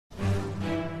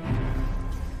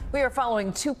We are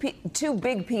following two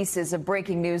big pieces of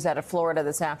breaking news out of Florida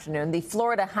this afternoon. The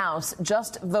Florida House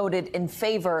just voted in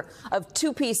favor of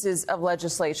two pieces of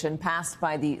legislation passed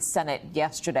by the Senate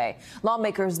yesterday.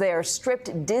 Lawmakers there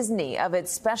stripped Disney of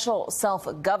its special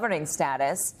self-governing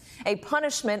status, a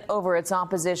punishment over its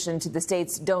opposition to the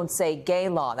state's Don't Say Gay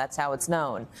law. That's how it's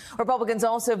known. Republicans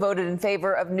also voted in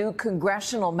favor of new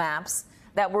congressional maps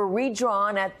that were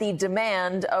redrawn at the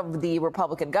demand of the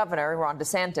Republican governor, Ron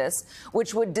DeSantis,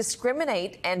 which would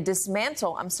discriminate and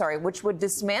dismantle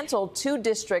two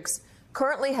districts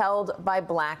currently held by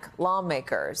black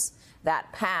lawmakers. That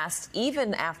passed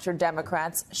even after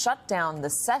Democrats shut down the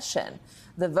session.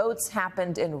 The votes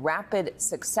happened in rapid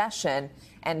succession,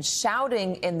 and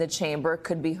shouting in the chamber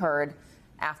could be heard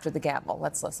after the gavel.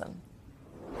 Let's listen.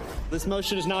 This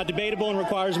motion is not debatable and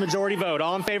requires a majority vote.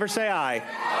 All in favor, say aye.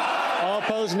 All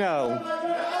opposed, no.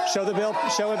 Show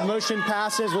the motion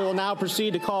passes. We will now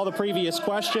proceed to call the previous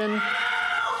question.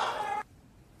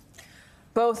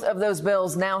 Both of those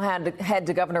bills now head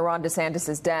to Governor Ron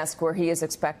DeSantis' desk, where he is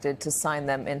expected to sign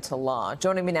them into law.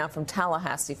 Joining me now from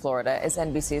Tallahassee, Florida, is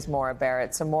NBC's Maura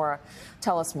Barrett. So, Maura,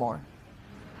 tell us more.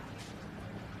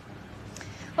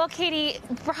 Well, Katie,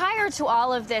 prior to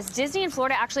all of this, Disney and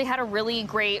Florida actually had a really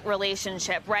great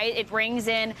relationship, right? It brings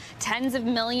in tens of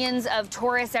millions of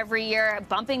tourists every year,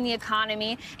 bumping the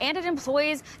economy, and it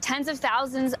employs tens of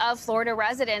thousands of Florida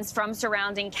residents from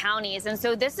surrounding counties. And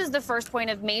so this is the first point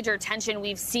of major tension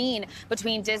we've seen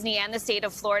between Disney and the state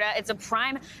of Florida. It's a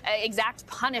prime exact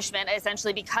punishment,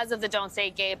 essentially, because of the Don't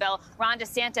Say Gay bill. Ron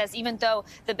DeSantis, even though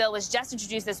the bill was just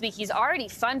introduced this week, he's already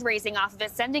fundraising off of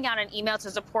it, sending out an email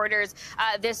to supporters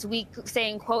this week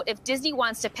saying, quote, if Disney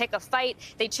wants to pick a fight,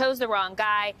 they chose the wrong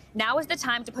guy. Now is the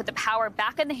time to put the power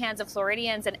back in the hands of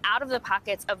Floridians and out of the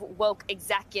pockets of woke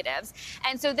executives.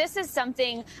 And so this is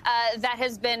something that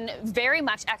has been very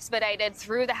much expedited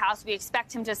through the House. We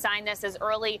expect him to sign this as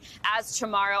early as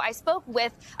tomorrow. I spoke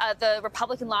with the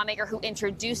Republican lawmaker who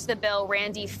introduced the bill,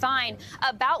 Randy Fine,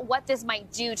 about what this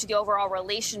might do to the overall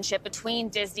relationship between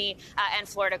Disney and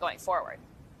Florida going forward.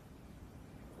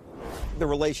 The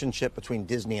relationship between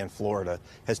Disney and Florida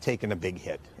has taken a big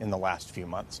hit in the last few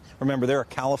months. Remember, they're a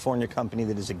California company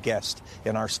that is a guest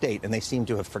in our state, and they seem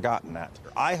to have forgotten that.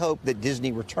 I hope that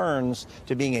Disney returns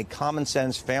to being a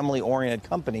common-sense, family-oriented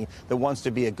company that wants to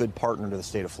be a good partner to the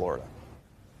state of Florida.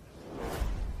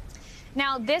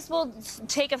 Now, this will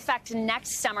take effect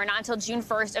next summer, not until June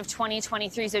 1st of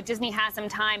 2023. So Disney has some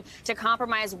time to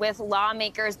compromise with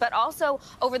lawmakers. But also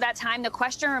over that time, the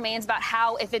question remains about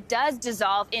how, if it does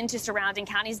dissolve into surrounding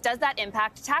counties, does that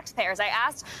impact taxpayers? I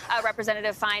asked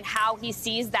Representative Fine how he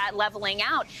sees that leveling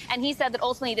out. And he said that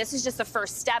ultimately this is just the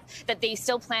first step, that they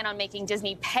still plan on making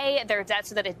Disney pay their debt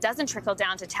so that it doesn't trickle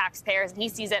down to taxpayers. And he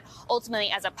sees it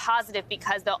ultimately as a positive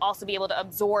because they'll also be able to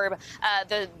absorb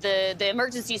the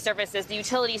emergency services, the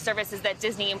utility services that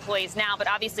Disney employs now. But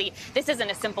obviously, this isn't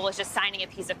as simple as just signing a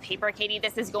piece of paper, Katie.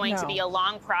 This is going to be a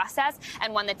long process,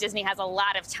 and one that Disney has a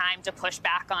lot of time to push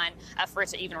back on for it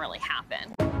to even really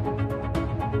happen.